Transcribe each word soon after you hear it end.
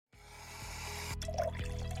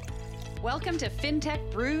Welcome to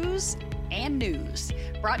FinTech Brews and News,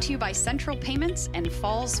 brought to you by Central Payments and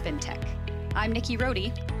Falls FinTech. I'm Nikki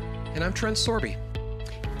Rohde. And I'm Trent Sorby.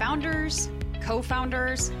 Founders,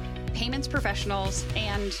 co-founders, payments professionals,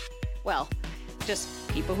 and, well, just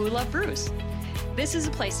people who love brews. This is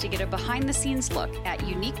a place to get a behind-the-scenes look at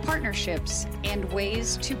unique partnerships and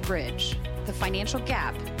ways to bridge the financial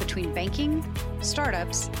gap between banking,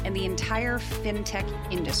 startups, and the entire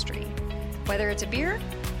FinTech industry. Whether it's a beer,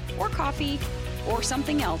 or coffee, or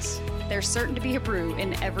something else, there's certain to be a brew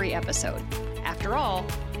in every episode. After all,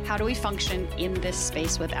 how do we function in this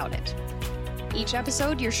space without it? Each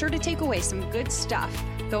episode, you're sure to take away some good stuff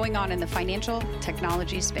going on in the financial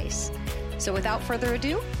technology space. So without further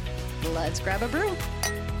ado, let's grab a brew.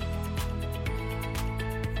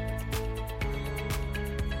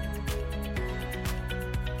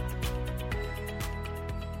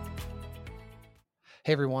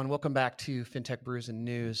 Hey everyone, welcome back to FinTech Brews and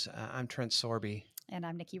News. I'm Trent Sorby. And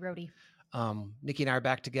I'm Nikki Rohde. Nikki and I are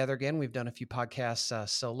back together again. We've done a few podcasts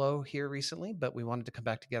solo here recently, but we wanted to come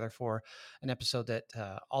back together for an episode that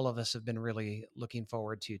all of us have been really looking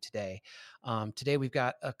forward to today. Today we've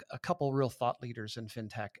got a couple real thought leaders in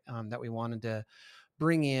FinTech that we wanted to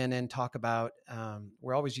bring in and talk about.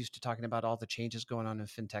 We're always used to talking about all the changes going on in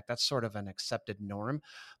FinTech. That's sort of an accepted norm,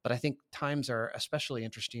 but I think times are especially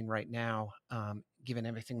interesting right now, given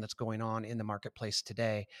everything that's going on in the marketplace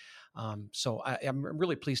today. So I'm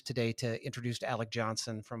really pleased today to introduce Alec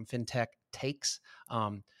Johnson from FinTech Takes.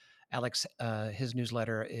 Alex, his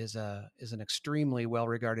newsletter is an extremely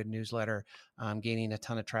well-regarded newsletter, gaining a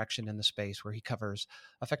ton of traction in the space, where he covers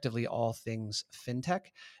effectively all things FinTech.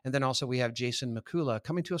 And then also we have Jason Mikula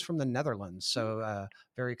coming to us from the Netherlands. So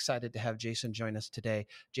very excited to have Jason join us today.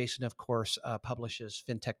 Jason, of course, publishes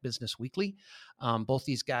FinTech Business Weekly. Both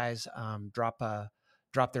these guys drop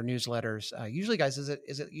their newsletters. Usually, guys, is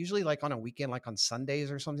it usually like on a weekend, like on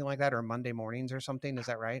Sundays or something like that, or Monday mornings or something? Is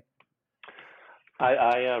that right?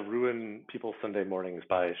 I ruin people's Sunday mornings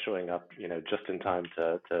by showing up, just in time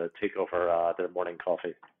to take over their morning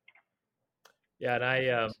coffee. Yeah,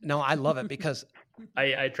 and no, I love it because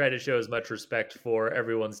I try to show as much respect for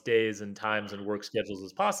everyone's days and times and work schedules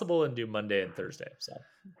as possible, and do Monday and Thursday.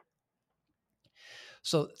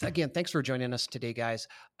 So again, thanks for joining us today, guys.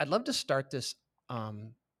 I'd love to start this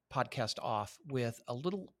podcast off with a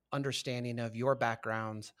little understanding of your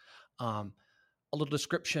backgrounds, a little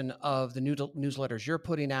description of the newsletters you're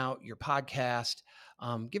putting out, your podcast.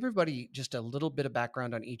 Give everybody just a little bit of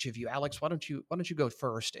background on each of you. Alex, why don't you go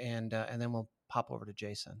first, and then we'll pop over to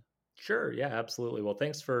Jason. Sure. Yeah, absolutely. Well,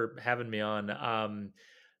 thanks for having me on.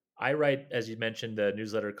 I write, as you mentioned, a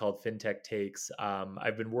newsletter called FinTech Takes.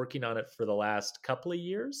 I've been working on it for the last couple of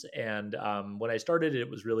years, and when I started, it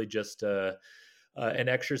was really just an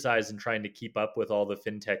exercise in trying to keep up with all the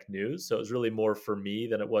FinTech news. So it was really more for me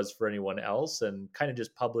than it was for anyone else, and kind of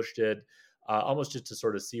just published it almost just to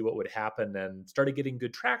sort of see what would happen, and started getting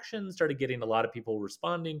good traction, started getting a lot of people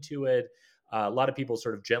responding to it. A lot of people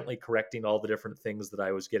sort of gently correcting all the different things that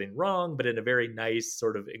I was getting wrong, but in a very nice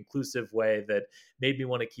sort of inclusive way that made me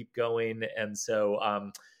want to keep going. And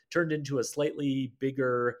so turned into a slightly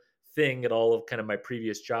bigger thing at all of kind of my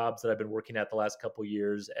previous jobs that I've been working at the last couple of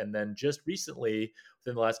years. And then just recently,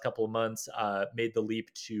 within the last couple of months, made the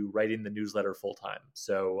leap to writing the newsletter full time.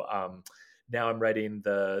 So now I'm writing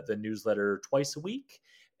the newsletter twice a week.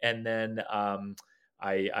 And then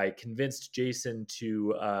I convinced Jason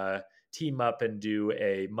to team up and do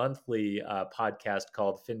a monthly podcast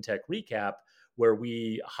called FinTech Recap, where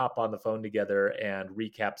we hop on the phone together and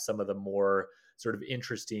recap some of the more sort of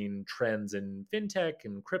interesting trends in FinTech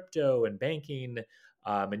and crypto and banking.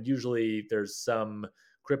 And usually there's some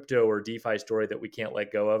crypto or DeFi story that we can't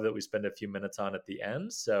let go of that we spend a few minutes on at the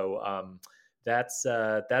end. So that's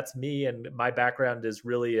me. And my background is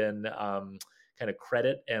really in kind of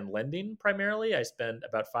credit and lending primarily. I spent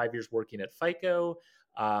about 5 years working at FICO.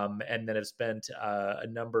 And then I've spent a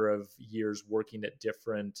number of years working at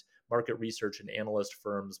different market research and analyst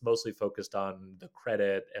firms, mostly focused on the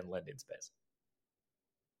credit and lending space.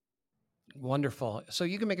 Wonderful. So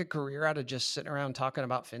you can make a career out of just sitting around talking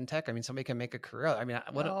about FinTech. I mean, somebody can make a career. I mean,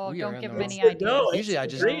 don't give them any ideas. No, usually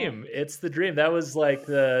it's the dream. It's the dream. That was like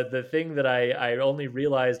the thing that I only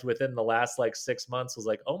realized within the last 6 months was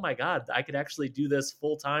like, oh my God, I could actually do this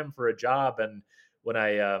full time for a job. And when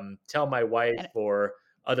I tell my wife or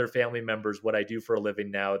other family members what I do for a living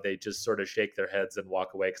now, they just sort of shake their heads and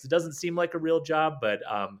walk away, because it doesn't seem like a real job, but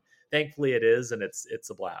thankfully it is, and it's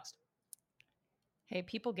a blast. Hey,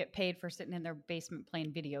 people get paid for sitting in their basement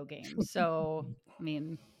playing video games. So, I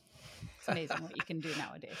mean, it's amazing what you can do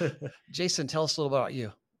nowadays. Jason, tell us a little about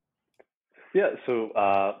you. Yeah, so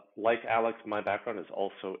like Alex, my background is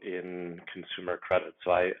also in consumer credit.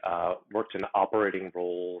 So I worked in operating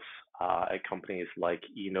roles at companies like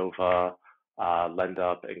Enova,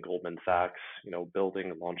 LendUp, and Goldman Sachs,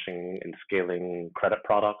 building, launching, and scaling credit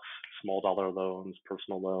products, small dollar loans,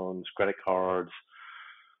 personal loans, credit cards,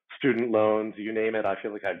 student loans, you name it. I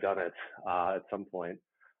feel like I've done it at some point.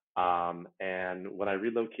 And when I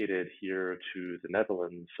relocated here to the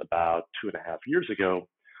Netherlands about 2.5 years ago,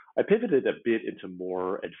 I pivoted a bit into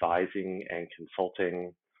more advising and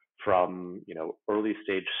consulting from, early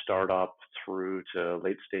stage startup through to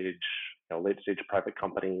late stage private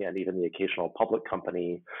company and even the occasional public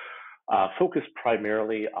company, focused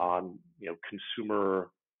primarily on,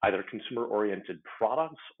 either consumer oriented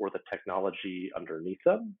products or the technology underneath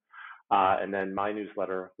them. And then my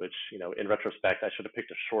newsletter, which, in retrospect, I should have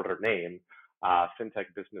picked a shorter name, FinTech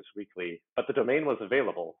Business Weekly, but the domain was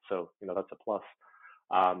available. So, that's a plus.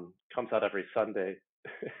 Comes out every Sunday.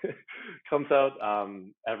 Comes out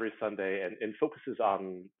every Sunday and focuses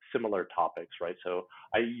on similar topics, right? So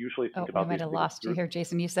I usually think We about might these have things lost you through. here,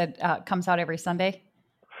 Jason. You said comes out every Sunday.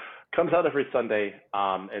 Comes out every Sunday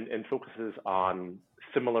and focuses on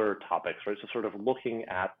similar topics, right? So sort of looking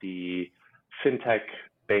at the fintech,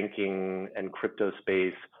 banking, and crypto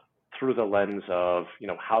space through the lens of,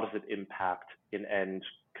 how does it impact an end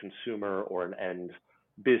consumer or an end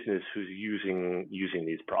business who's using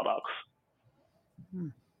these products.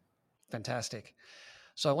 Fantastic.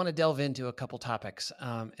 So I want to delve into a couple topics,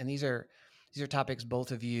 and these are topics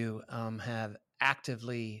both of you have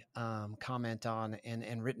actively comment on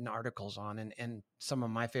and written articles on, and some of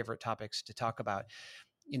my favorite topics to talk about.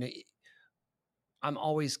 I'm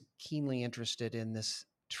always keenly interested in this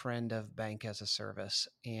trend of bank as a service,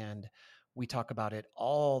 and we talk about it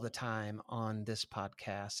all the time on this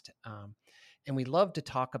podcast. And we love to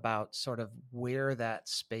talk about sort of where that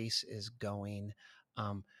space is going.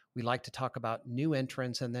 We like to talk about new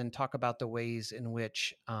entrants and then talk about the ways in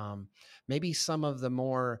which maybe some of the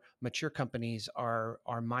more mature companies are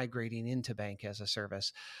migrating into bank as a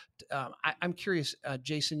service. I'm curious,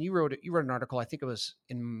 Jason. You wrote an article. I think it was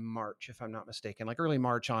in March, if I'm not mistaken, like early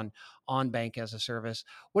March on bank as a service.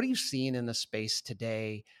 What are you seeing in the space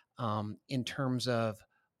today in terms of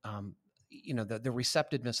the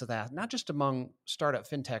receptiveness of that, not just among startup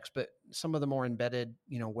fintechs, but some of the more embedded,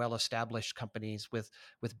 well-established companies with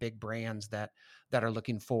big brands that are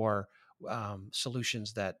looking for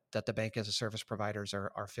solutions that the bank as a service providers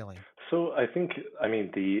are filling? So I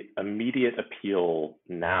mean, the immediate appeal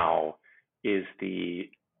now is the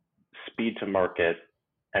speed to market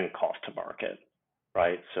and cost to market,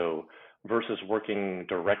 right? So versus working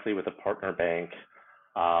directly with a partner bank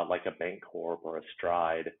like a Bancorp or a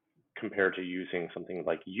Stride, compared to using something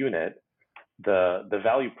like Unit, the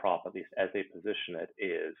value prop, at least as they position it,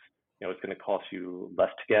 is it's going to cost you less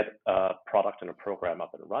to get a product and a program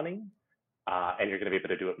up and running, and you're going to be able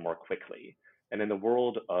to do it more quickly. And in the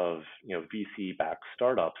world of VC-backed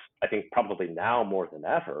startups, I think probably now more than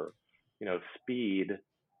ever, speed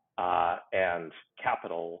and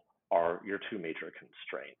capital are your two major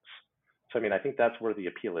constraints. So I mean, I think that's where the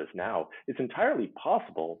appeal is now. It's entirely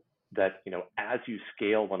possible that as you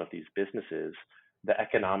scale one of these businesses, the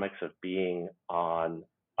economics of being on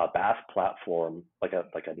a BaaS platform, like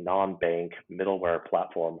a non-bank middleware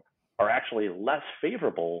platform, are actually less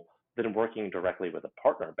favorable than working directly with a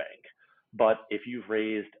partner bank. But if you've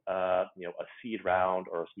raised a seed round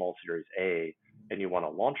or a small Series A and you want to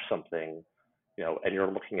launch something, and you're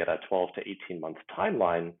looking at a 12 to 18 month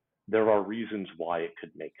timeline, there are reasons why it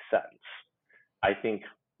could make sense. I think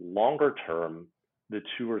longer term, the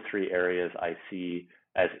 2 or 3 areas I see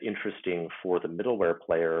as interesting for the middleware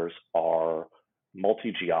players are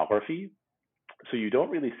multi-geography. So you don't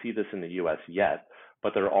really see this in the US yet,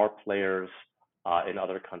 but there are players in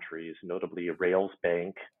other countries, notably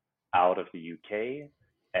Railsbank out of the UK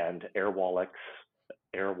and Airwallex,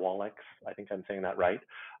 I think I'm saying that right,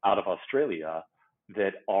 out of Australia,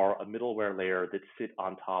 that are a middleware layer that sit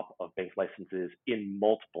on top of bank licenses in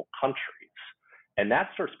multiple countries. And that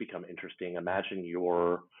starts to become interesting. Imagine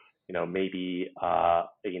you're, maybe a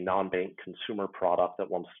non-bank consumer product that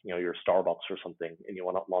wants, your Starbucks or something, and you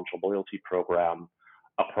want to launch a loyalty program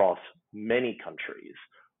across many countries,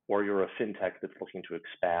 or you're a fintech that's looking to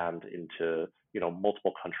expand into,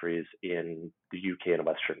 multiple countries in the UK and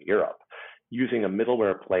Western Europe. Using a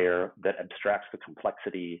middleware player that abstracts the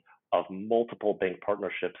complexity of multiple bank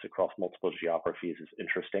partnerships across multiple geographies is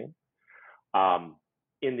interesting.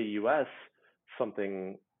 In the US,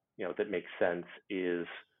 something that makes sense is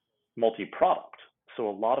multi-product. So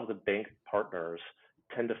a lot of the bank partners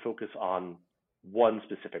tend to focus on one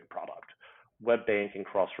specific product, WebBank and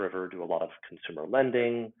Cross River do a lot of consumer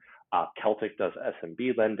lending. Celtic does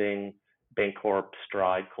SMB lending. Bancorp,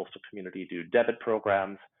 Stride, Coastal Community do debit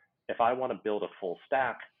programs. If I want to build a full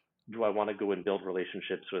stack, do I want to go and build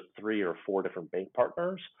relationships with 3 or 4 different bank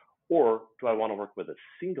partners? Or do I want to work with a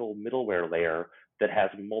single middleware layer that has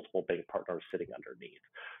multiple bank partners sitting underneath?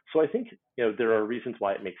 So I think there are reasons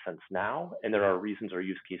why it makes sense now, and there are reasons or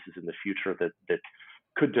use cases in the future that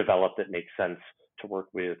could develop that make sense to work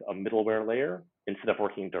with a middleware layer instead of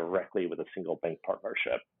working directly with a single bank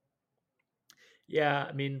partnership. Yeah,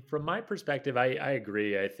 I mean, from my perspective, I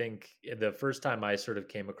agree. I think the first time I sort of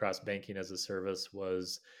came across banking as a service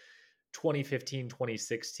was 2015,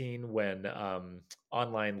 2016, when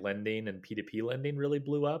online lending and P2P lending really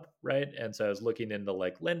blew up, right? And so I was looking into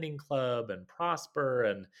like Lending Club and Prosper,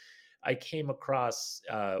 and I came across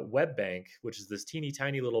WebBank, which is this teeny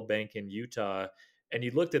tiny little bank in Utah. And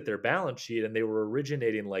you looked at their balance sheet and they were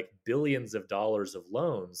originating like billions of dollars of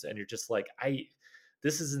loans. And you're just like,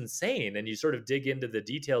 this is insane. And you sort of dig into the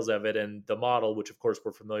details of it, and the model, which of course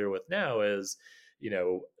we're familiar with now, is,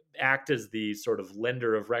 act as the sort of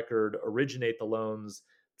lender of record, originate the loans,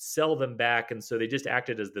 sell them back. And so they just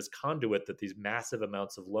acted as this conduit that these massive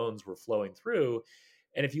amounts of loans were flowing through.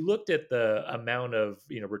 And if you looked at the amount of,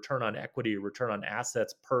 return on equity, return on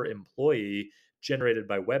assets per employee generated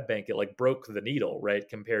by WebBank, it like broke the needle, right?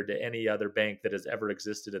 Compared to any other bank that has ever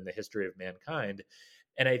existed in the history of mankind.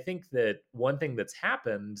 And I think that one thing that's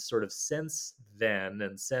happened sort of since then,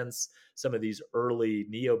 and since some of these early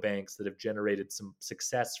neobanks that have generated some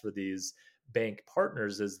success for these bank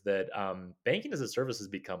partners, is that banking as a service has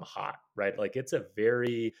become hot, right? Like it's a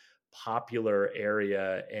very popular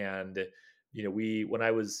area. And when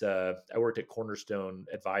I worked at Cornerstone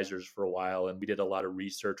Advisors for a while, and we did a lot of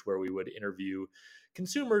research where we would interview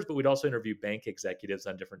consumers, but we'd also interview bank executives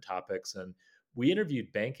on different topics. And we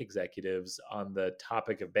interviewed bank executives on the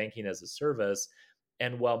topic of banking as a service.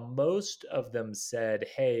 And while most of them said,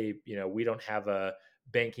 hey, we don't have a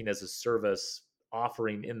banking as a service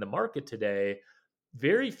offering in the market today,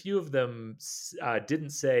 very few of them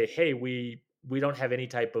didn't say, hey, we don't have any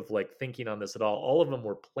type of like thinking on this at all. All of them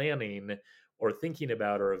were planning or thinking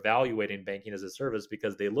about or evaluating banking as a service,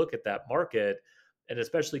 because they look at that market, and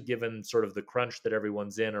especially given sort of the crunch that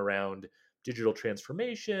everyone's in around digital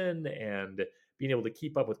transformation and being able to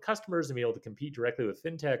keep up with customers and being able to compete directly with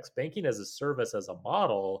fintechs, banking as a service as a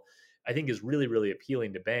model, I think is really, really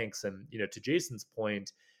appealing to banks. And, to Jason's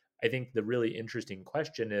point, I think the really interesting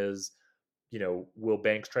question is, will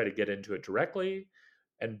banks try to get into it directly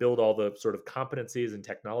and build all the sort of competencies and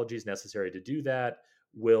technologies necessary to do that?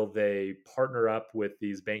 Will they partner up with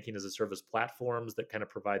these banking as a service platforms that kind of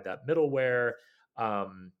provide that middleware?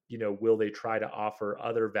 Will they try to offer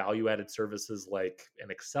other value-added services like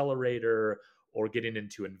an accelerator or getting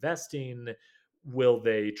into investing? Will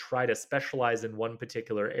they try to specialize in one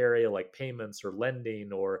particular area like payments or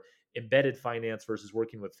lending or embedded finance versus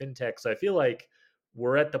working with fintech? So I feel like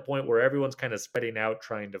we're at the point where everyone's kind of spreading out,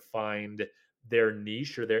 trying to find their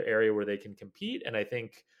niche or their area where they can compete. And I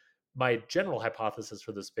think my general hypothesis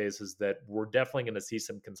for the space is that we're definitely going to see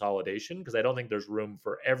some consolidation, because I don't think there's room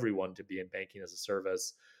for everyone to be in banking as a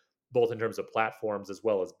service, both in terms of platforms as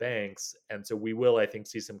well as banks. And so we will, I think,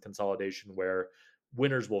 see some consolidation where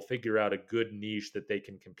winners will figure out a good niche that they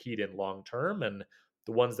can compete in long term. And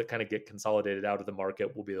the ones that kind of get consolidated out of the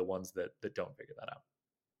market will be the ones that don't figure that out.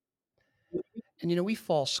 And we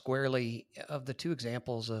fall squarely, of the two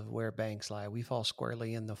examples of where banks lie, we fall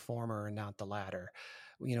squarely in the former and not the latter.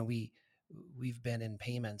 We've been in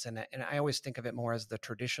payments, and I always think of it more as the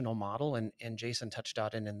traditional model. And Jason touched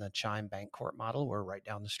on it in the Chime Bancorp model. We're right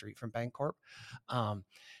down the street from Bancorp,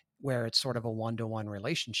 where it's sort of a one-to-one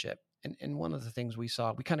relationship. And one of the things we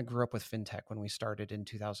saw, we kind of grew up with fintech when we started in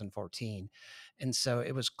 2014, and so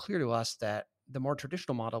it was clear to us that the more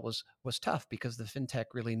traditional model was tough, because the fintech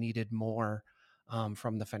really needed more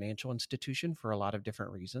from the financial institution for a lot of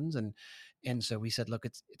different reasons. And so we said, look,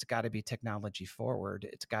 it's got to be technology forward.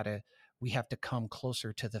 We have to come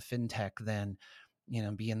closer to the fintech than,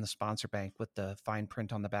 be in the sponsor bank with the fine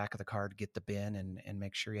print on the back of the card, get the BIN and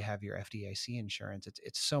make sure you have your FDIC insurance.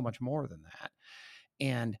 It's so much more than that.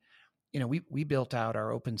 And, we built out our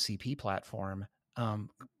OpenCP platform,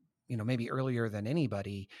 maybe earlier than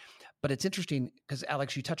anybody. But it's interesting because,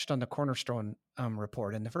 Alex, you touched on the Cornerstone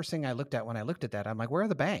report. And the first thing I looked at when I looked at that, I'm like, where are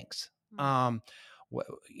the banks? How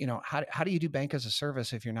do you do bank as a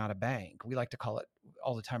service if you're not a bank? We like to call it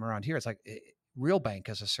all the time around here. It's like real bank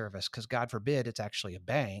as a service, because God forbid it's actually a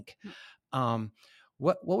bank.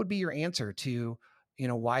 What would be your answer to,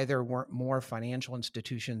 why there weren't more financial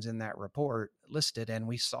institutions in that report listed. And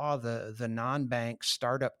we saw the non-bank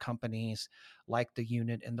startup companies like the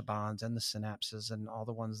Unit and the Bonds and the Synapses and all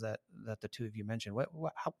the ones that the two of you mentioned.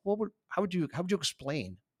 How would you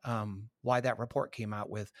explain why that report came out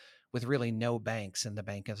with really no banks in the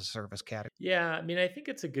bank as a service category? Yeah, I mean, I think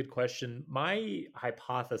it's a good question. My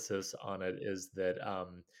hypothesis on it is that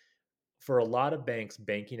for a lot of banks,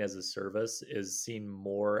 banking as a service is seen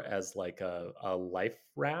more as like a life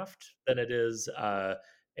raft than it is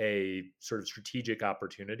a sort of strategic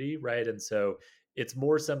opportunity, right? And so it's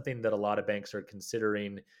more something that a lot of banks are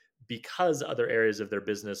considering because other areas of their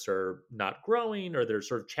business are not growing or they're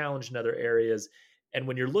sort of challenged in other areas. And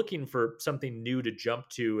when you're looking for something new to jump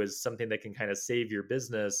to as something that can kind of save your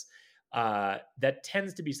business, that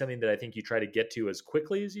tends to be something that I think you try to get to as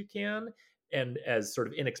quickly as you can and as sort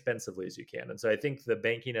of inexpensively as you can. And so I think the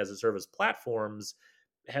banking as a service platforms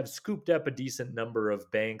have scooped up a decent number of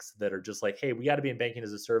banks that are just like, hey, we got to be in banking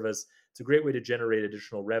as a service. It's a great way to generate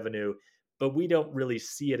additional revenue, but we don't really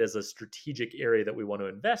see it as a strategic area that we want to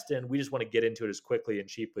invest in. We just want to get into it as quickly and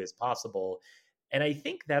cheaply as possible. And I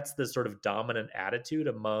think that's the sort of dominant attitude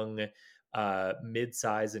among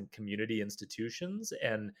mid-size and community institutions.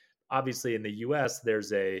 And obviously in the US,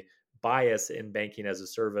 there's a bias in banking as a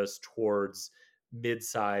service towards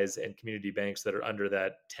mid-size and community banks that are under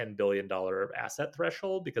that $10 billion asset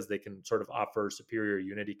threshold because they can sort of offer superior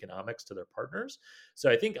unit economics to their partners. So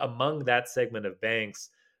I think among that segment of banks,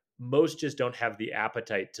 most just don't have the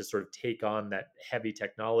appetite to sort of take on that heavy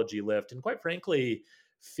technology lift and quite frankly,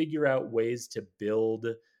 figure out ways to build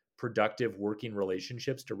productive working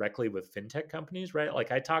relationships directly with fintech companies, right?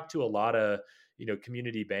 Like I talk to a lot of,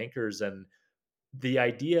 community bankers, and the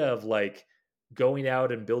idea of like going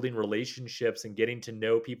out and building relationships and getting to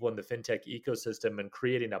know people in the fintech ecosystem and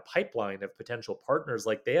creating a pipeline of potential partners,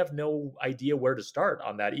 like they have no idea where to start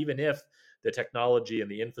on that. Even if the technology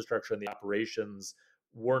and the infrastructure and the operations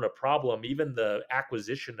weren't a problem, even the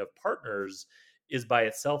acquisition of partners is by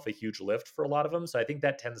itself a huge lift for a lot of them. So I think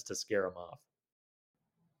that tends to scare them off.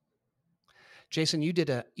 Jason, you did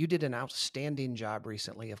an outstanding job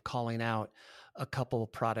recently of calling out a couple of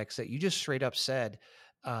products that you just straight up said,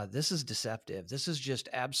 this is deceptive. This is just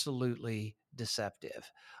absolutely deceptive.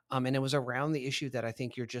 And it was around the issue that I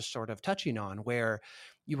think you're just sort of touching on, where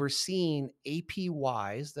you were seeing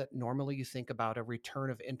APYs that normally you think about a return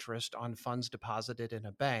of interest on funds deposited in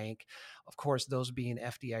a bank, of course, those being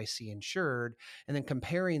FDIC insured, and then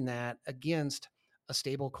comparing that against a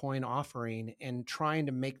stable coin offering and trying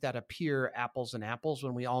to make that appear apples and apples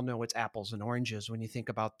when we all know it's apples and oranges when you think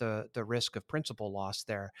about the risk of principal loss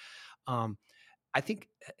there. I think,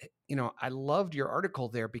 I loved your article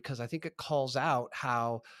there because I think it calls out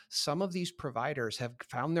how some of these providers have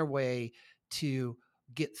found their way to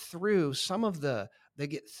get through they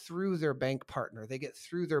get through their bank partner, they get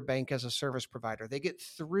through their bank as a service provider, they get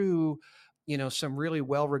through some really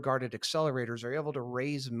well-regarded accelerators, are able to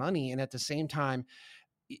raise money. And at the same time,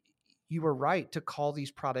 you were right to call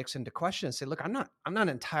these products into question and say, look, I'm not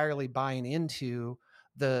entirely buying into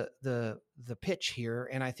the pitch here.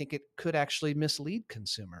 And I think it could actually mislead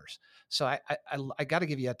consumers. So I got to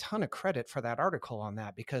give you a ton of credit for that article on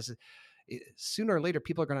that, because sooner or later,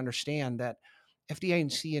 people are going to understand that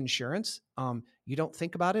FDIC insurance, you don't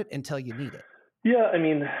think about it until you need it. Yeah, I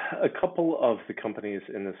mean, a couple of the companies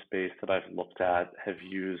in this space that I've looked at have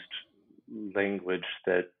used language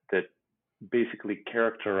that basically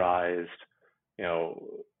characterized,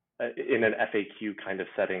 in an FAQ kind of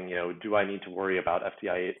setting, do I need to worry about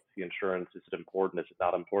FDIC insurance? Is it important? Is it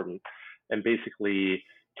not important? And basically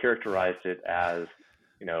characterized it as,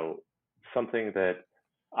 something that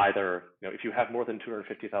either, if you have more than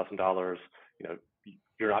 $250,000,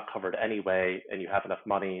 you're not covered anyway, and you have enough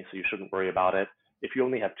money, so you shouldn't worry about it. If you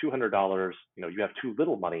only have $200, you have too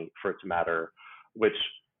little money for it to matter, which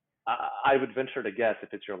I would venture to guess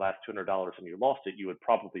if it's your last $200 and you lost it, you would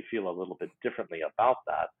probably feel a little bit differently about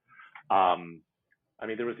that. I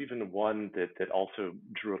mean, there was even one that also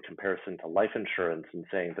drew a comparison to life insurance and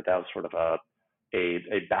saying that was sort of a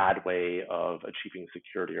bad way of achieving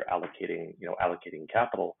security or allocating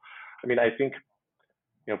capital. I mean, I think,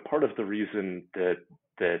 part of the reason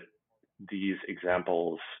that these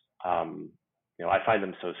examples, I find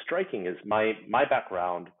them so striking is my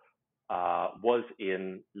background was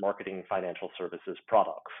in marketing financial services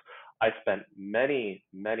products. I spent many,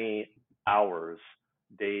 many hours,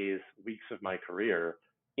 days, weeks of my career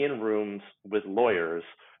in rooms with lawyers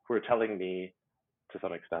who were telling me, to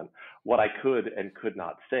some extent, what I could and could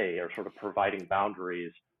not say, or sort of providing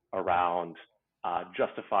boundaries around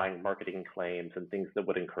justifying marketing claims and things that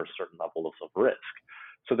would incur certain levels of risk.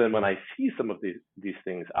 So then when I see some of these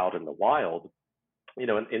things out in the wild,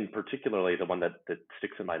 in particularly the one that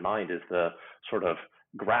sticks in my mind is the sort of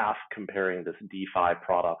graph comparing this DeFi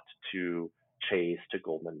product to Chase, to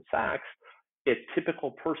Goldman Sachs. A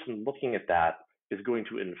typical person looking at that is going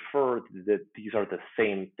to infer that these are the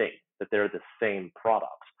same thing, that they're the same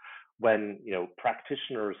products, when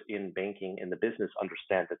practitioners in banking in the business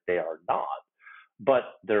understand that they are not. But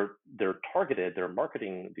they're targeted, they're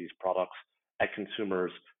marketing these products at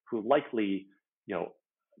consumers who likely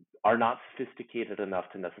are not sophisticated enough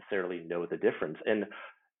to necessarily know the difference. And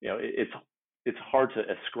it's hard to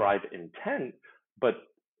ascribe intent, but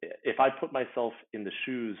if I put myself in the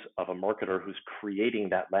shoes of a marketer who's creating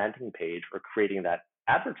that landing page or creating that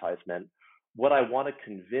advertisement, what I want to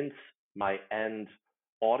convince my end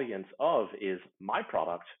audience of is my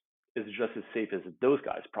product is just as safe as those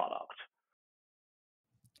guys' product.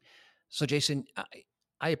 So Jason,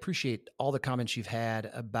 I appreciate all the comments you've had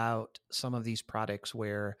about some of these products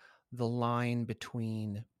where the line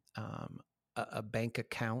between a bank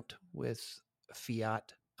account with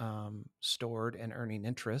fiat stored and earning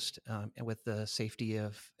interest, and with the safety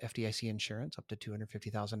of FDIC insurance up to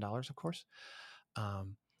 $250,000, of course.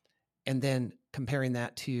 And then comparing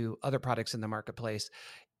that to other products in the marketplace,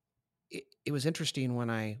 it was interesting when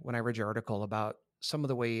I read your article about some of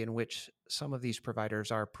the way in which some of these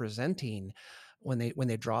providers are presenting when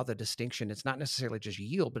they draw the distinction. It's not necessarily just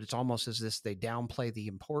yield, but it's almost as if they downplay the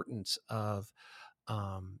importance of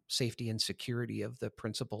safety and security of the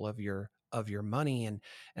principle of your money,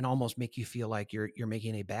 and almost make you feel like you're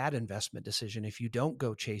making a bad investment decision if you don't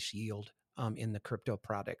go chase yield in the crypto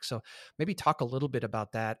product. So maybe talk a little bit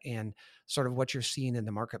about that and sort of what you're seeing in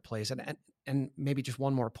the marketplace, and maybe just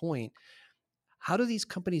one more point. How do these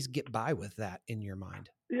companies get by with that in your mind?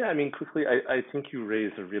 Yeah, I mean, quickly, I think you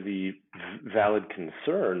raise a really valid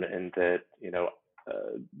concern, and that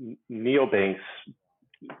neobanks,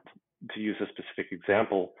 to use a specific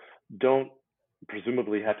example, don't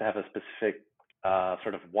presumably have to have a specific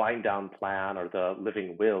sort of wind down plan or the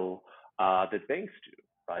living will that banks do,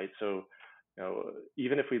 right? So,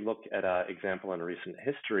 even if we look at an example in recent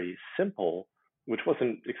history, Simple, which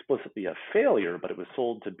wasn't explicitly a failure, but it was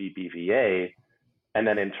sold to BBVA, and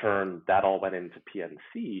then in turn, that all went into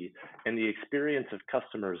PNC, and the experience of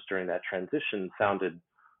customers during that transition sounded,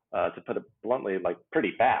 to put it bluntly, like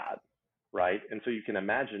pretty bad, right? And so you can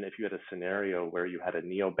imagine if you had a scenario where you had a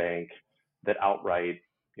neobank that outright,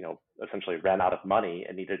 essentially ran out of money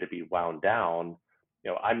and needed to be wound down.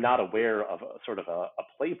 I'm not aware of a sort of a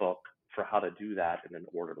playbook for how to do that in an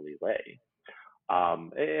orderly way.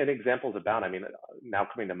 And examples abound. I mean, now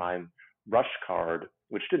coming to mind, Rush Card,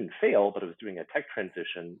 which didn't fail, but it was doing a tech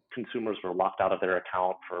transition. Consumers were locked out of their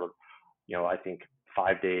account for, I think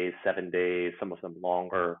 5 days, 7 days, some of them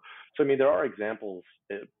longer. So, I mean, there are examples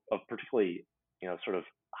of particularly, sort of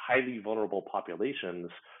highly vulnerable populations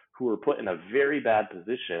who were put in a very bad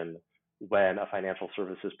position when a financial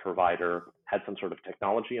services provider had some sort of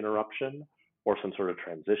technology interruption or some sort of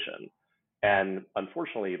transition. And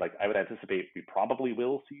unfortunately, like I would anticipate, we probably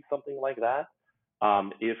will see something like that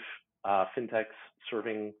if fintechs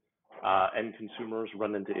serving end consumers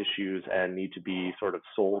run into issues and need to be sort of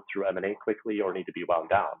sold through M&A quickly or need to be wound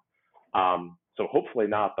down. So hopefully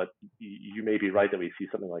not, but you may be right that we see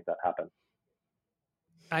something like that happen.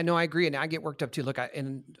 I know, I agree, and I get worked up too. Look,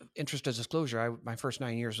 in interest of disclosure, my first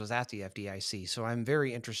 9 years was at the FDIC, so I'm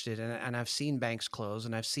very interested, and I've seen banks close,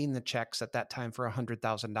 and I've seen the checks at that time for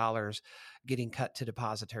 $100,000 getting cut to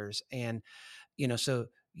depositors, and so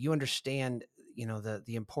you understand,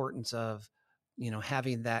 the importance of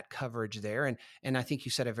having that coverage there, and I think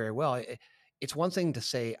you said it very well. It's one thing to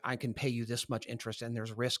say I can pay you this much interest, and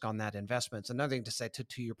there's risk on that investment. It's another thing to say,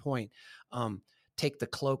 to your point, take the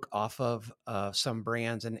cloak off of some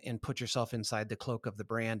brands and put yourself inside the cloak of the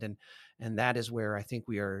brand. And that is where I think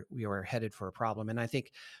we are headed for a problem. And I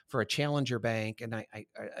think for a challenger bank and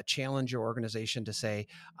a challenger organization to say,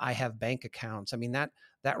 I have bank accounts. I mean, that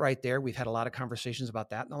right there, we've had a lot of conversations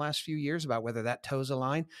about that in the last few years about whether that toes a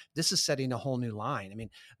line. This is setting a whole new line. I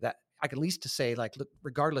mean, that I can at least to say, like, look,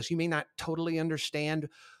 regardless, you may not totally understand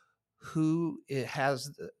who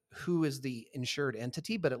is the insured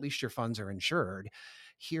entity, but at least your funds are insured.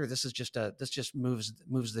 Here, this just moves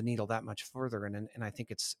the needle that much further, and I think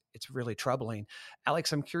it's really troubling.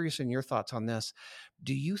 Alex, I'm curious in your thoughts on this.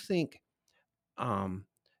 Do you think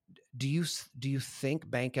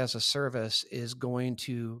bank as a service is going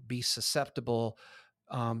to be susceptible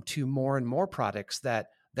to more and more products that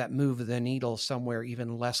move the needle somewhere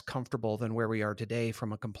even less comfortable than where we are today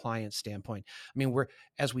from a compliance standpoint? I mean,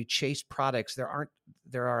 as we chase products, there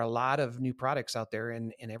are a lot of new products out there,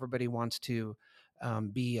 and everybody wants to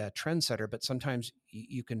be a trendsetter, but sometimes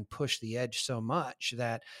you can push the edge so much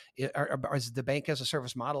that is the bank as a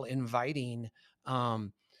service model inviting,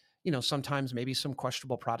 sometimes maybe some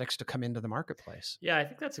questionable products to come into the marketplace? Yeah, I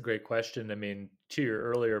think that's a great question. I mean, to your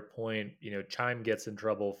earlier point, Chime gets in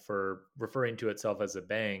trouble for referring to itself as a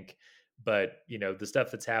bank, but the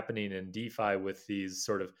stuff that's happening in DeFi with these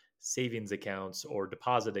sort of savings accounts or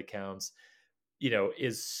deposit accounts,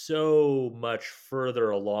 is so much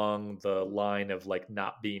further along the line of like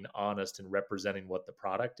not being honest and representing what the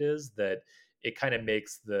product is, that it kind of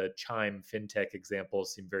makes the Chime fintech example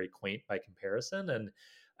seem very quaint by comparison. And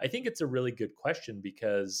I think it's a really good question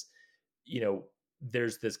because you know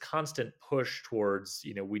there's this constant push towards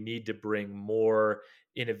we need to bring more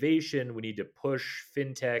innovation, we need to push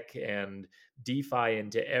fintech and DeFi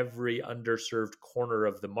into every underserved corner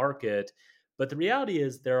of the market. But the reality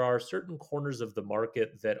is there are certain corners of the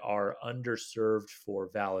market that are underserved for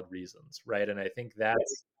valid reasons, right? And I think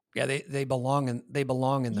that's Yeah, they belong in the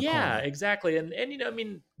yeah, corner. exactly. And I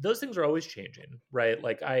mean, those things are always changing, right?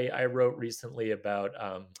 Like I wrote recently about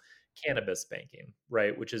cannabis banking,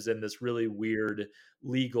 right, which is in this really weird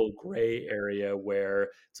legal gray area where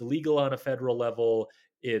it's illegal on a federal level,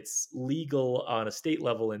 it's legal on a state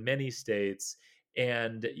level in many states,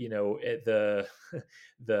 and the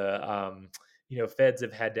the feds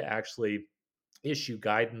have had to actually issue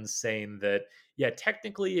guidance saying that, yeah,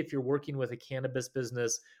 technically, if you're working with a cannabis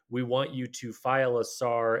business, we want you to file a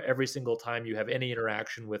SAR every single time you have any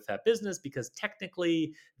interaction with that business, because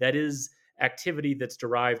technically that is activity that's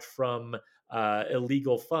derived from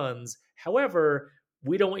illegal funds. However,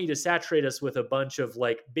 we don't want you to saturate us with a bunch of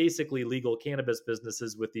like basically legal cannabis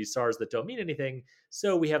businesses with these SARs that don't mean anything.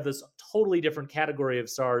 So we have this totally different category of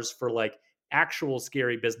SARs for like actual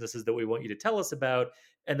scary businesses that we want you to tell us about.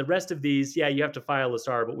 And the rest of these, yeah, you have to file a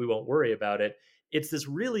SAR, but we won't worry about it. It's this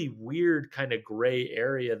really weird kind of gray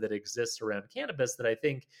area that exists around cannabis that I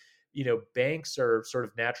think, banks are sort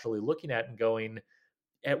of naturally looking at and going,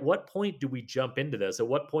 at what point do we jump into this? At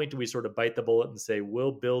what point do we sort of bite the bullet and say,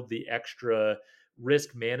 we'll build the extra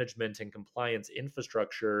risk management and compliance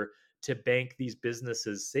infrastructure to bank these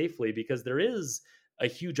businesses safely? Because there is a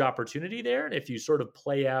huge opportunity there. And if you sort of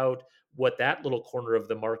play out what that little corner of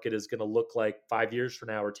the market is going to look like 5 years from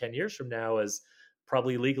now or 10 years from now, as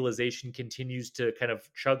probably legalization continues to kind of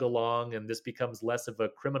chug along and this becomes less of a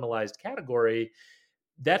criminalized category,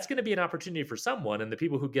 that's going to be an opportunity for someone. And the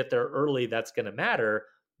people who get there early, that's going to matter.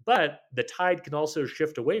 But the tide can also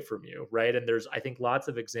shift away from you, right? And there's, I think, lots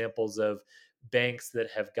of examples of banks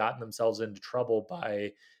that have gotten themselves into trouble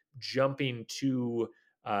by jumping too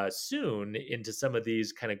soon into some of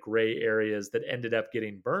these kind of gray areas that ended up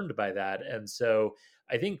getting burned by that. And so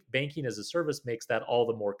I think banking as a service makes that all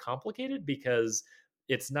the more complicated, because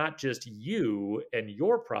it's not just you and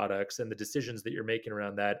your products and the decisions that you're making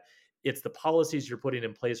around that, it's the policies you're putting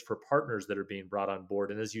in place for partners that are being brought on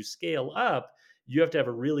board. And as you scale up, you have to have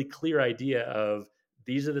a really clear idea of,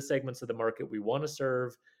 these are the segments of the market we want to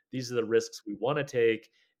serve, these are the risks we want to take,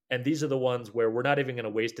 and these are the ones where we're not even going to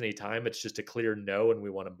waste any time. It's just a clear no, and we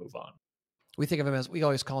want to move on. We think of them as, we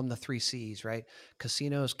always call them the 3 C's, right?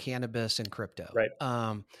 Casinos, cannabis, and crypto. Right.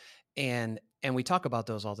 And we talk about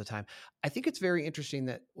those all the time. I think it's very interesting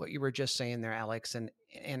that what you were just saying there, Alex, and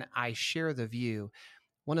I share the view.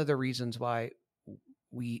 One of the reasons why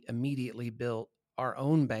we immediately built our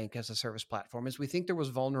own bank as a service platform is we think there was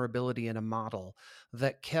vulnerability in a model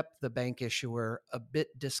that kept the bank issuer a bit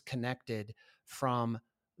disconnected from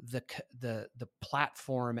the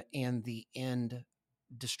platform and the end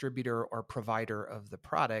distributor or provider of the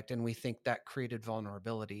product. And we think that created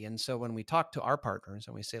vulnerability. And so when we talk to our partners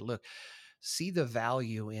and we say, look, see the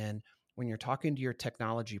value in, when you're talking to your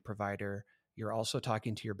technology provider, you're also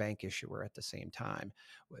talking to your bank issuer at the same time.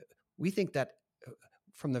 We think that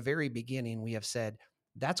from the very beginning, we have said,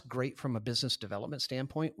 that's great from a business development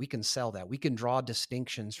standpoint. We can sell that. We can draw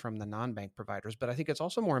distinctions from the non-bank providers, but I think it's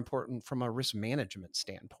also more important from a risk management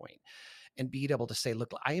standpoint, and be able to say,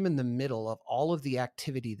 look, I am in the middle of all of the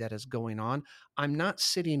activity that is going on. I'm not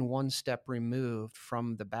sitting one step removed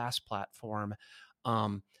from the BaaS platform,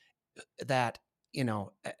 that,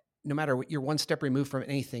 no matter what, you're one step removed from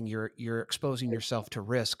anything, you're exposing yourself to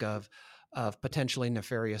risk of potentially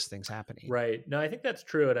nefarious things happening. Right. No, I think that's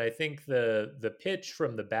true. And I think the pitch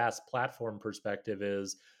from the BaaS platform perspective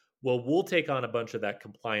is, well, we'll take on a bunch of that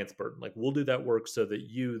compliance burden. Like, we'll do that work so that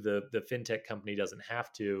you, the fintech company, doesn't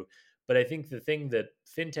have to. But I think the thing that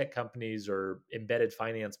fintech companies or embedded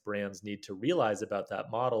finance brands need to realize about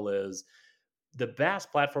that model is, the BaaS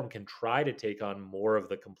platform can try to take on more of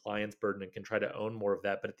the compliance burden and can try to own more of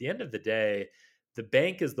that. But at the end of the day, the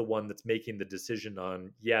bank is the one that's making the decision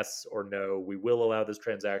on yes or no. We will allow this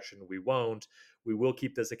transaction. We won't. We will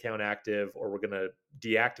keep this account active, or we're going to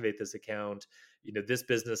deactivate this account. This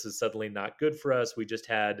business is suddenly not good for us. We just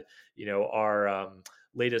had, our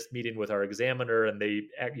latest meeting with our examiner, and they,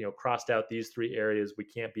 crossed out these 3 areas. We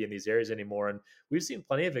can't be in these areas anymore. And we've seen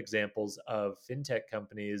plenty of examples of fintech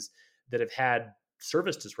companies that have had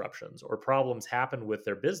service disruptions or problems happen with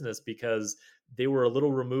their business because they were a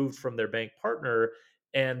little removed from their bank partner,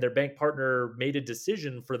 and their bank partner made a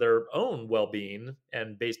decision for their own well-being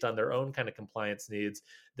and based on their own kind of compliance needs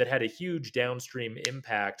that had a huge downstream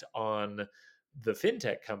impact on the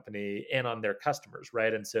fintech company and on their customers,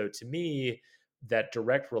 right? And so to me, that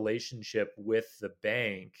direct relationship with the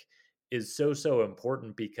bank is so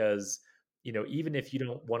important because even if you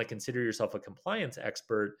don't want to consider yourself a compliance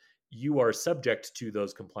expert, you are subject to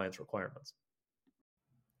those compliance requirements.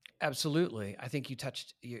 Absolutely. I think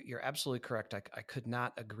you're absolutely correct. I could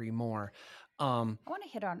not agree more. I want to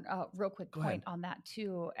hit on a real quick Go point ahead. on that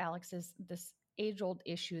too, Alex, is this age-old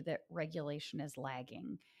issue that regulation is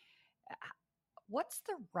lagging. What's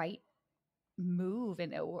the right move,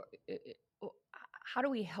 and how do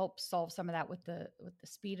we help solve some of that with the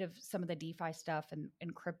speed of some of the DeFi stuff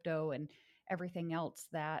and crypto and everything else,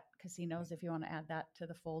 that casinos, if you want to add that to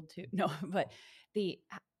the fold too? No, but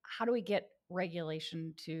how do we get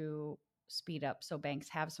regulation to speed up so banks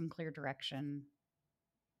have some clear direction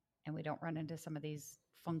and we don't run into some of these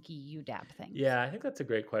funky UDAP things? Yeah, I think that's a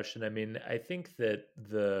great question. I mean, I think that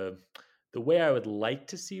the way I would like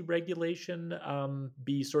to see regulation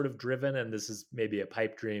be sort of driven, and this is maybe a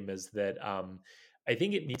pipe dream, is that I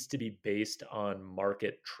think it needs to be based on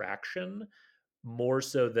market traction more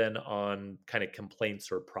so than on kind of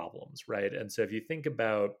complaints or problems, right? And so if you think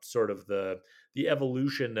about sort of the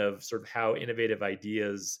evolution of sort of how innovative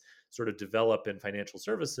ideas sort of develop in financial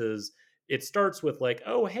services, it starts with like,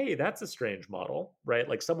 oh, hey, that's a strange model, right?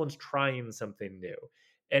 Like someone's trying something new.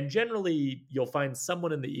 And generally, you'll find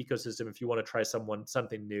someone in the ecosystem, if you want to try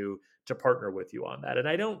something new, to partner with you on that. And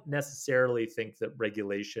I don't necessarily think that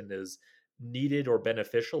regulation is needed or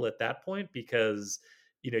beneficial at that point because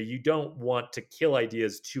you don't want to kill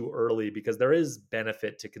ideas too early, because there is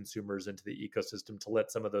benefit to consumers into the ecosystem to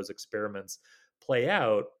let some of those experiments play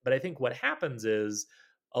out. But I think what happens is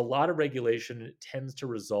a lot of regulation tends to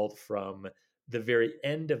result from the very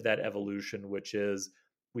end of that evolution, which is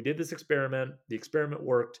we did this experiment, the experiment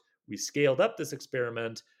worked, we scaled up this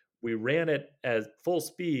experiment, we ran it at full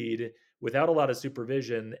speed without a lot of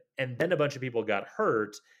supervision, and then a bunch of people got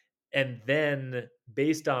hurt. And then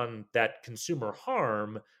based on that consumer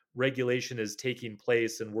harm, regulation is taking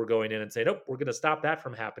place, and we're going in and saying, "Oh, we're going to stop that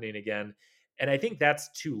from happening again." And I think that's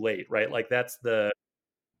too late, right? Like that's the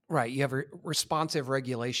Right. You have responsive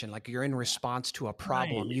regulation, like you're in response to a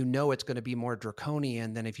problem. right. You know it's going to be more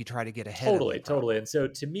draconian than if you try to get ahead of the Totally. problem. And so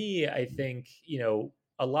to me, I think,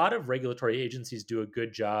 a lot of regulatory agencies do a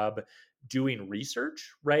good job doing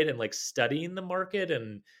research, right? And like studying the market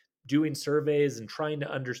and doing surveys and trying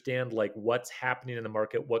to understand like what's happening in the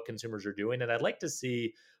market, what consumers are doing. And I'd like to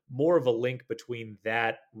see more of a link between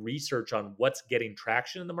that research on what's getting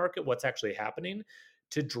traction in the market, what's actually happening,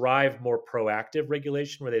 to drive more proactive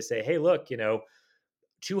regulation where they say, hey, look,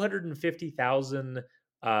 250,000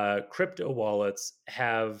 crypto wallets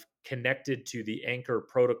have connected to the Anchor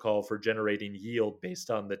protocol for generating yield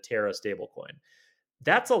based on the Terra stablecoin.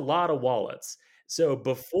 That's a lot of wallets. So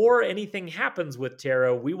before anything happens with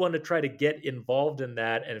Terra, we want to try to get involved in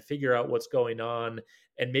that and figure out what's going on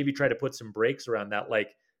and maybe try to put some brakes around that.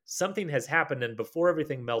 Like something has happened, and before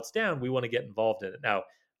everything melts down, we want to get involved in it. Now,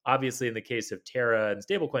 obviously, in the case of Terra and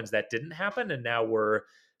stablecoins, that didn't happen. And now we're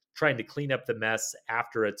trying to clean up the mess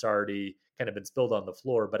after it's already kind of been spilled on the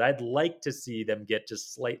floor. But I'd like to see them get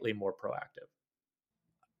just slightly more proactive.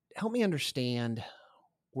 Help me understand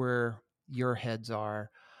where your heads are.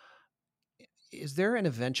 Is there an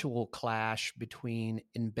eventual clash between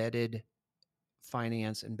embedded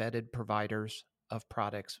finance, embedded providers of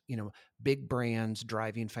products, big brands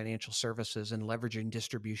driving financial services and leveraging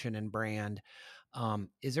distribution and brand?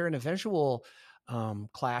 Is there an eventual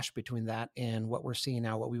clash between that and what we're seeing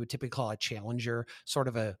now, what we would typically call a challenger, sort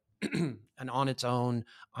of an on its own,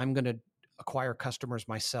 I'm going to acquire customers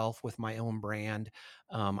myself with my own brand.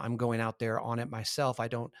 I'm going out there on it myself. I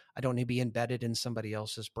don't need to be embedded in somebody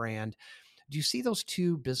else's brand. Do you see those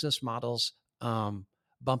two business models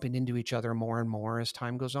bumping into each other more and more as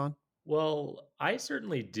time goes on? Well, I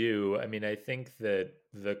certainly do. I mean, I think that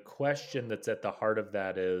the question that's at the heart of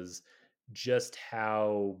that is just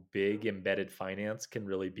how big embedded finance can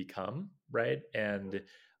really become, right? And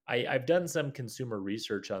I've done some consumer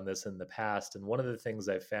research on this in the past, and one of the things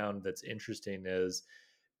I found that's interesting is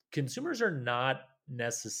consumers are not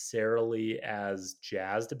necessarily as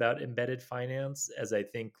jazzed about embedded finance as I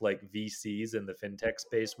think like VCs in the fintech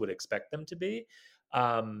space would expect them to be.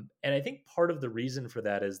 And I think part of the reason for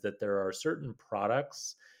that is that there are certain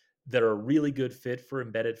products that are a really good fit for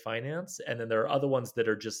embedded finance. And then there are other ones that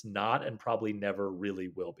are just not and probably never really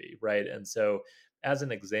will be. Right. And so, as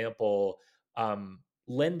an example,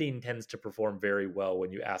 lending tends to perform very well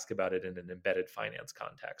when you ask about it in an embedded finance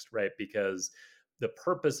context, right? Because the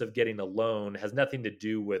purpose of getting a loan has nothing to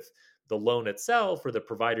do with the loan itself or the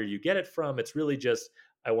provider you get it from. It's really just,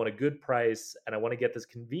 I want a good price and I want to get this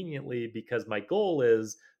conveniently because my goal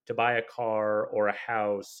is to buy a car or a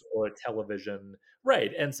house or a television.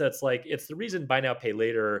 Right. And so it's like, it's the reason buy now, pay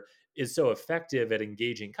later is so effective at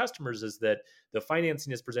engaging customers is that the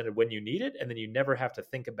financing is presented when you need it and then you never have to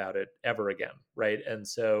think about it ever again. Right. And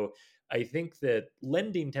so I think that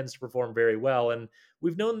lending tends to perform very well. And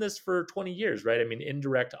we've known this for 20 years, right? I mean,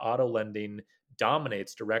 indirect auto lending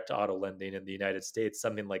dominates direct auto lending in the United States,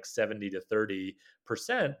 something like 70 to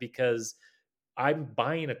 30%, because I'm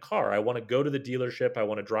buying a car. I want to go to the dealership. I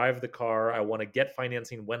want to drive the car. I want to get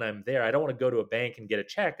financing when I'm there. I don't want to go to a bank and get a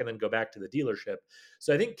check and then go back to the dealership.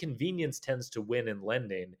 So I think convenience tends to win in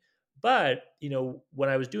lending. But, when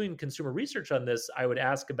I was doing consumer research on this, I would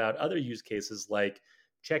ask about other use cases like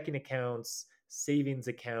checking accounts, savings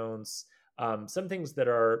accounts, some things that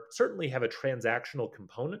are certainly have a transactional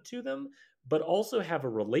component to them, but also have a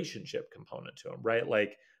relationship component to them, right?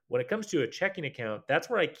 Like when it comes to a checking account, that's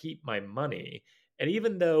where I keep my money. And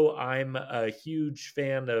even though I'm a huge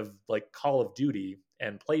fan of like Call of Duty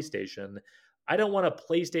and PlayStation, I don't want a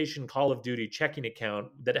PlayStation Call of Duty checking account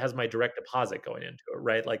that has my direct deposit going into it,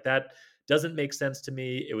 right? Like that doesn't make sense to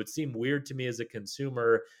me. It would seem weird to me as a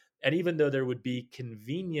consumer. And even though there would be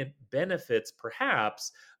convenient benefits,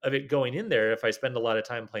 perhaps, of it going in there if I spend a lot of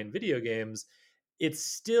time playing video games, it's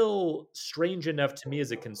still strange enough to me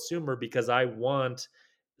as a consumer because I want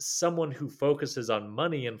someone who focuses on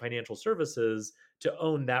money and financial services to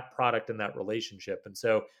own that product and that relationship. And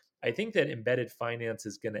so I think that embedded finance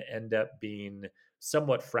is going to end up being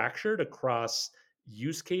somewhat fractured across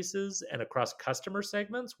use cases and across customer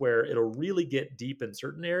segments where it'll really get deep in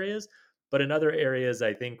certain areas. But in other areas,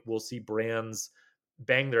 I think we'll see brands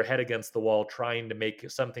bang their head against the wall trying to make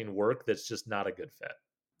something work that's just not a good fit.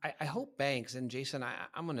 I hope banks, and Jason,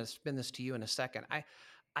 I'm going to spin this to you in a second.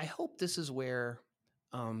 I hope this is where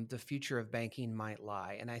the future of banking might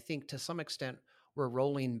lie. And I think to some extent, we're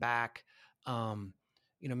rolling back,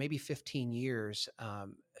 maybe 15 years.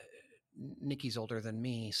 Nikki's older than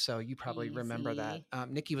me, so you probably remember that.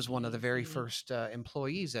 Nikki was one of the very first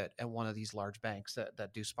employees at one of these large banks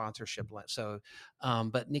that do sponsorship. So,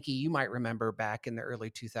 but Nikki, you might remember back in the early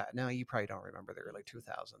 2000s. No, you probably don't remember the early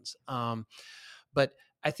 2000s. But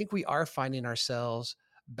I think we are finding ourselves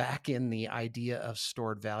back in the idea of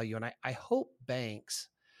stored value. And I hope banks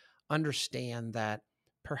understand that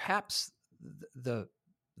perhaps the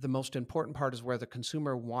most important part is where the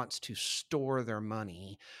consumer wants to store their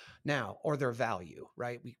money now, or their value,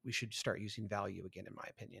 right? We should start using value again, in my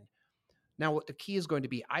opinion. Now, what the key is going to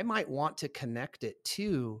be, I might want to connect it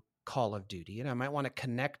to Call of Duty, and I might want to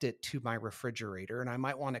connect it to my refrigerator, and I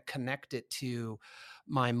might want to connect it to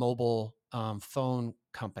my mobile phone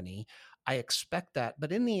company. I expect that.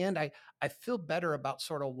 But in the end, I feel better about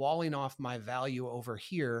sort of walling off my value over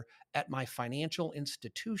here at my financial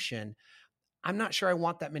institution. I'm not sure I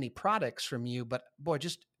want that many products from you, but boy,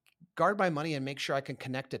 just guard my money and make sure I can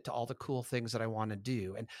connect it to all the cool things that I want to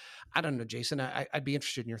do. And I don't know, Jason, I'd be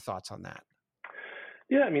interested in your thoughts on that.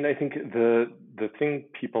 Yeah, I mean, I think the thing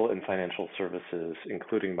people in financial services,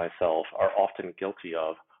 including myself, are often guilty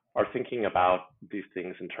of are thinking about these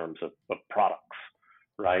things in terms of products,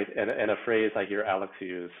 right? And a phrase I hear Alex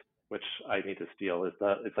use, which I need to steal, is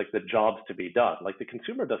that it's like the jobs to be done. Like the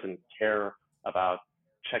consumer doesn't care about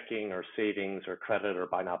checking or savings or credit or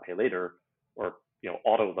buy now, pay later or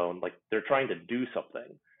auto loan. Like they're trying to do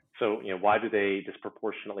something. So, why do they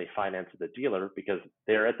disproportionately finance the dealer? Because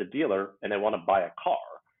they're at the dealer and they want to buy a car.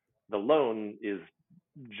 The loan is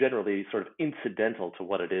generally sort of incidental to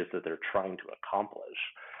what it is that they're trying to accomplish.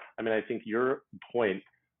 I mean, I think your point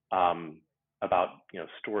about,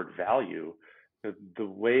 stored value, the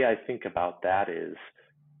way I think about that is,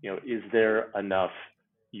 is there enough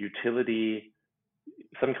utility,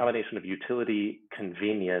 some combination of utility,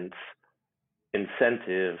 convenience,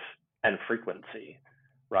 incentive, and frequency,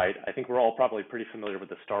 right? I think we're all probably pretty familiar with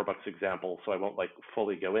the Starbucks example, so I won't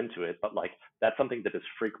fully go into it, but that's something that is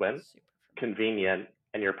frequent, convenient,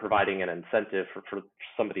 and you're providing an incentive for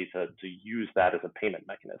somebody to use that as a payment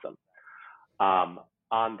mechanism.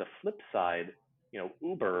 On the flip side,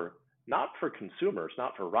 Uber, not for consumers,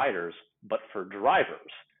 not for riders, but for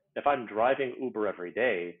drivers. If I'm driving Uber every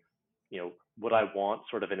day, would I want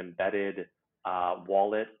sort of an embedded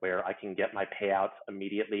wallet where I can get my payouts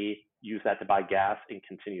immediately, use that to buy gas, and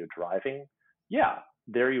continue driving? Yeah,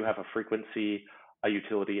 there you have a frequency, a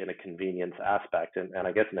utility, and a convenience aspect, and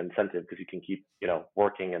I guess an incentive because you can keep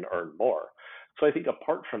working and earn more. So I think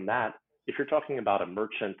apart from that, if you're talking about a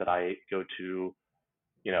merchant that I go to,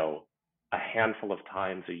 a handful of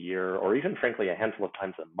times a year, or even frankly a handful of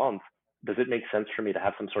times a month, does it make sense for me to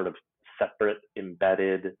have some sort of separate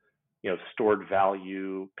embedded, stored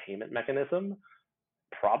value payment mechanism?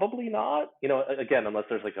 Probably not. Again, unless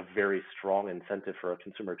there's like a very strong incentive for a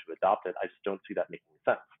consumer to adopt it, I just don't see that making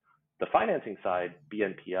sense. The financing side,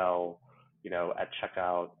 BNPL, at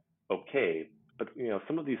checkout, okay. But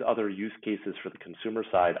some of these other use cases for the consumer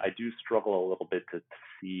side, I do struggle a little bit to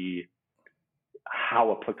see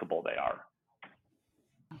how applicable they are.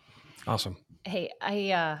 Awesome. Hey,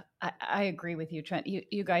 I agree with you, Trent.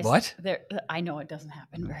 You guys, what? I know it doesn't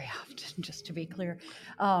happen very often, just to be clear.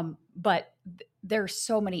 But there's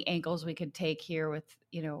so many angles we could take here with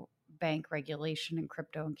bank regulation and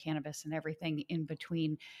crypto and cannabis and everything in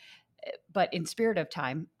between. But in spirit of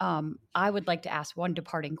time, I would like to ask one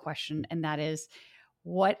departing question, and that is,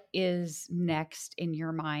 what is next in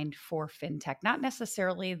your mind for fintech? Not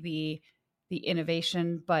necessarily the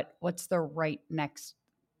innovation, but what's the right next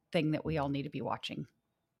thing that we all need to be watching?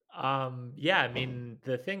 Yeah, I mean,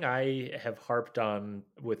 the thing I have harped on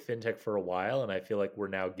with fintech for a while, and I feel like we're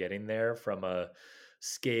now getting there from a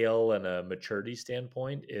scale and a maturity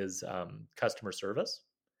standpoint, is customer service.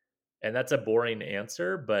 And that's a boring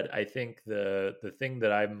answer, but I think the thing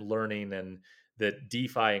that I'm learning and that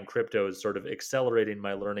DeFi and crypto is sort of accelerating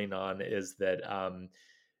my learning on is that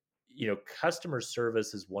customer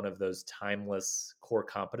service is one of those timeless core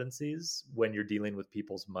competencies when you're dealing with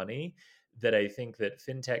people's money that I think that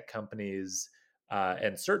fintech companies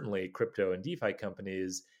and certainly crypto and DeFi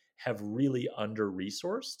companies have really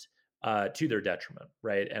under-resourced to their detriment,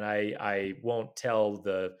 right? And I won't tell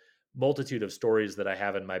the multitude of stories that I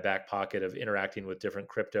have in my back pocket of interacting with different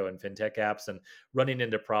crypto and fintech apps and running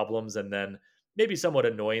into problems and then maybe somewhat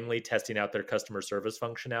annoyingly testing out their customer service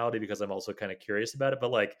functionality because I'm also kind of curious about it, but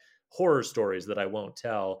like horror stories that I won't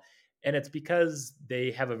tell. And it's because they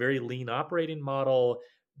have a very lean operating model.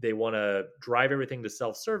 They want to drive everything to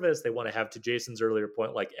self-service. They want to have, to Jason's earlier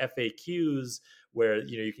point, like FAQs where,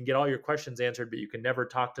 you can get all your questions answered, but you can never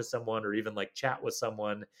talk to someone or even like chat with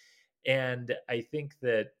someone. And I think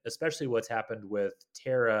that especially what's happened with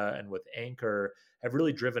Terra and with Anchor have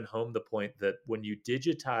really driven home the point that when you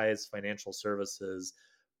digitize financial services,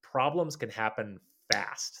 problems can happen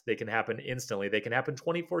fast. They can happen instantly. They can happen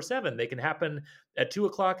 24/7. They can happen at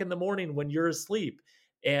 2:00 in the morning when you're asleep.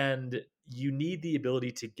 And you need the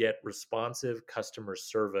ability to get responsive customer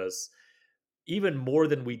service even more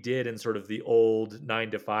than we did in sort of the old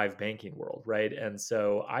 9-to-5 banking world, right? And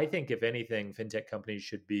so I think if anything, fintech companies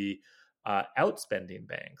should be outspending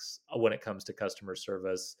banks when it comes to customer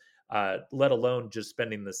service, let alone just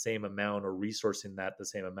spending the same amount or resourcing that the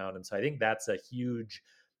same amount. And so I think that's a huge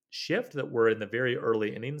shift that we're in the very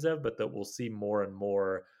early innings of, but that we'll see more and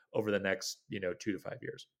more over the next 2 to 5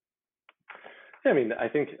 years. Yeah, I mean, I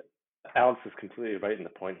think Alex is completely right in the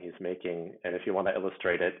point he's making. And if you want to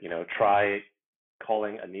illustrate it, try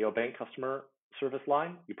calling a neobank customer service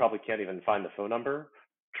line. You probably can't even find the phone number.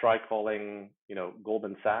 Try calling,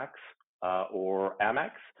 Goldman Sachs or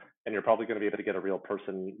Amex, and you're probably going to be able to get a real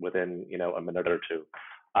person within, a minute or two.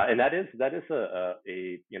 And that is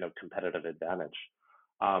a competitive advantage.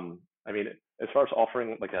 I mean, as far as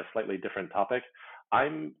offering like a slightly different topic,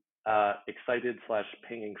 I'm excited /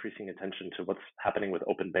 paying increasing attention to what's happening with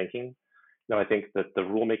open banking. I think that the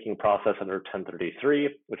rulemaking process under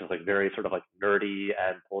 1033, which is like very sort of like nerdy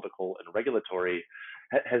and political and regulatory,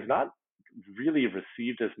 has not really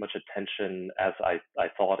received as much attention as I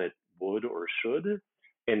thought it would or should,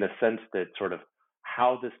 in the sense that sort of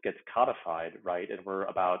how this gets codified, right? And we're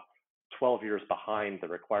about 12 years behind the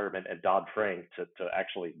requirement at Dodd-Frank to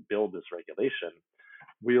actually build this regulation,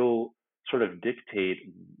 will sort of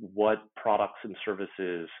dictate what products and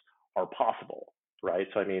services are possible, right?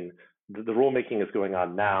 So I mean, the rulemaking is going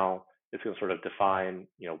on now. It's going to sort of define,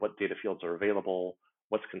 what data fields are available,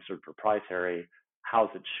 what's considered proprietary, how's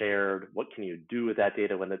it shared, what can you do with that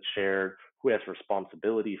data when it's shared, who has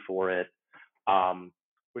responsibility for it,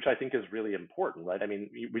 which I think is really important, right? I mean,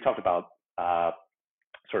 we talked about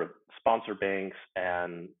sort of sponsor banks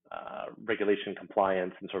and regulation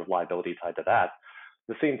compliance and sort of liability tied to that.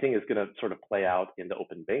 The same thing is going to sort of play out in the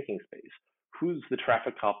open banking space. Who's the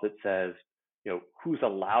traffic cop that says, who's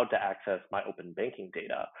allowed to access my open banking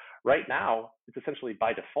data? Right now, it's essentially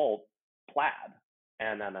by default Plaid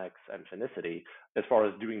and MX and Finicity as far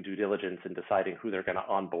as doing due diligence and deciding who they're going to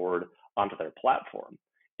onboard onto their platform.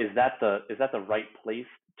 Is that the right place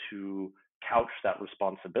to couch that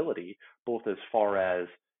responsibility, both as far as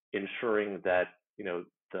ensuring that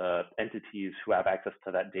the entities who have access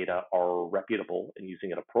to that data are reputable and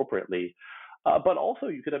using it appropriately, but also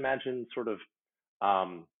you could imagine sort of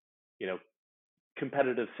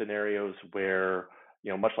competitive scenarios where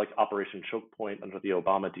much like Operation Choke Point under the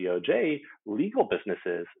Obama DOJ, legal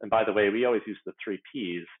businesses, and by the way, we always use the 3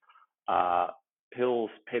 Ps, pills,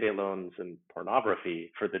 payday loans, and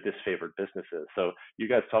pornography for the disfavored businesses. So you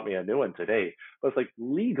guys taught me a new one today. But it's like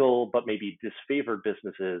legal, but maybe disfavored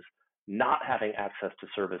businesses not having access to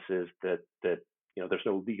services that there's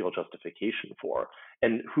no legal justification for.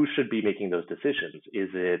 And who should be making those decisions? Is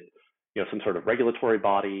it some sort of regulatory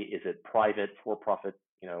body? Is it private for-profit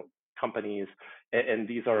companies? And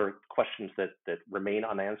these are questions that remain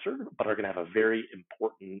unanswered, but are going to have a very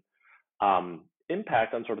important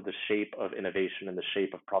impact on sort of the shape of innovation and the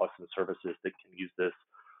shape of products and services that can use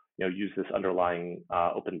this underlying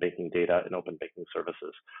open banking data and open banking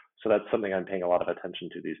services. So that's something I'm paying a lot of attention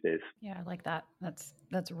to these days. Yeah, I like that.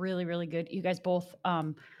 That's really, really good. You guys both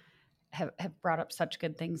have brought up such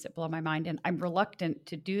good things that blow my mind, and I'm reluctant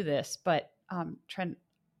to do this, but Trent,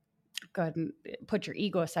 go ahead and put your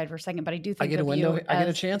ego aside for a second. But I do think I get a window. I get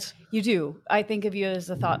a chance. You do. I think of you as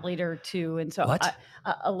a thought leader too, and so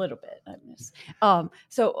a little bit.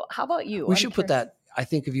 So how about you? We should put that. I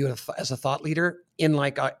think of you as a thought leader in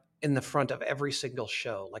in the front of every single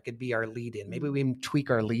show. Like it'd be our lead in. Maybe we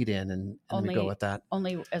tweak our lead in and we go with that.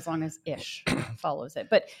 Only as long as Ish follows it.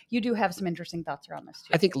 But you do have some interesting thoughts around this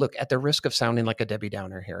too. I think, look, at the risk of sounding like a Debbie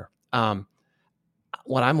Downer here,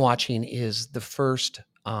 what I'm watching is the first,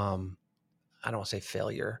 I don't want to say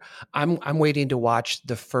failure. I'm waiting to watch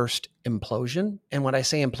the first implosion. And when I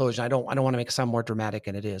say implosion, I don't want to make it sound more dramatic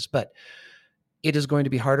than it is, but it is going to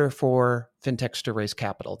be harder for fintechs to raise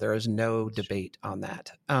capital. There is no debate on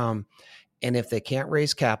that. And if they can't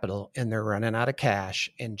raise capital and they're running out of cash,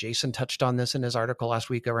 and Jason touched on this in his article last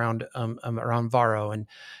week around Varo, and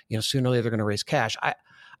sooner or later they're going to raise cash.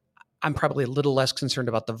 I'm probably a little less concerned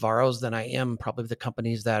about the Varos than I am probably the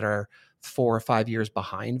companies that are 4 or 5 years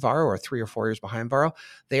behind Varo or 3 or 4 years behind Varo.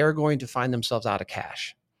 They are going to find themselves out of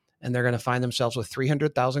cash, and they're going to find themselves with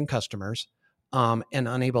 300,000 customers and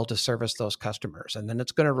unable to service those customers. And then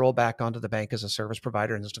it's going to roll back onto the bank as a service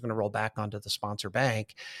provider, and it's going to roll back onto the sponsor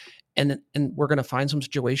bank. And we're going to find some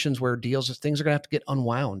situations where things are going to have to get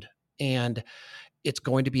unwound. And it's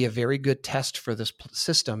going to be a very good test for this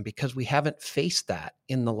system because we haven't faced that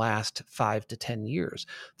in the last 5 to 10 years.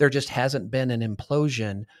 There just hasn't been an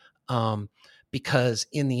implosion because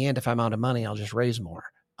in the end, if I'm out of money, I'll just raise more.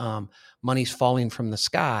 Money's falling from the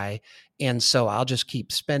sky. And so I'll just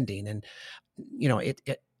keep spending. And,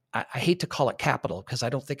 I hate to call it capital because I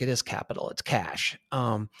don't think it is capital. It's cash.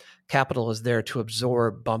 Capital is there to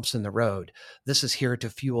absorb bumps in the road. This is here to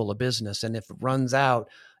fuel a business. And if it runs out,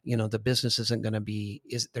 the business isn't going to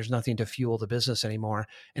there's nothing to fuel the business anymore.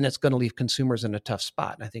 And it's going to leave consumers in a tough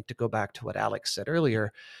spot. And I think to go back to what Alex said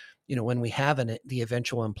earlier, when we have the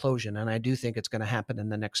eventual implosion, and I do think it's going to happen in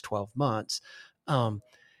the next 12 months,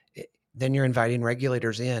 then you're inviting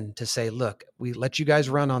regulators in to say, look, we let you guys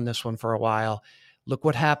run on this one for a while. Look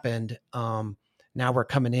what happened. Now we're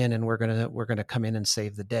coming in and we're going to come in and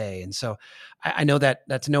save the day. And so I know that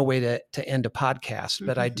that's no way to end a podcast,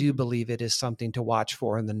 but I do believe it is something to watch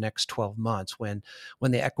for in the next 12 months when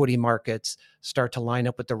the equity markets start to line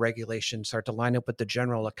up with the regulations, start to line up with the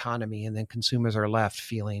general economy, and then consumers are left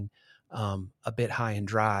feeling a bit high and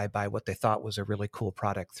dry by what they thought was a really cool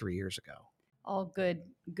product 3 years ago. All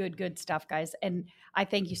good stuff, guys. And I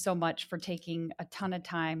thank you so much for taking a ton of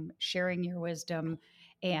time, sharing your wisdom.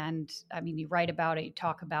 And I mean, you write about it, you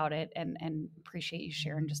talk about it, and appreciate you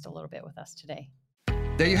sharing just a little bit with us today.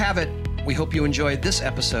 There you have it. We hope you enjoyed this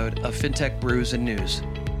episode of FinTech Brews and News.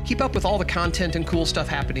 Keep up with all the content and cool stuff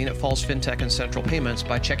happening at Falls FinTech and Central Payments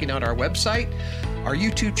by checking out our website, our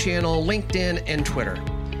YouTube channel, LinkedIn, and Twitter.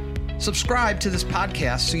 Subscribe to this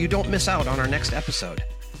podcast so you don't miss out on our next episode.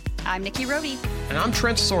 I'm Nikki Rohde. And I'm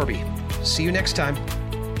Trent Sorby. See you next time.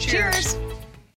 Cheers.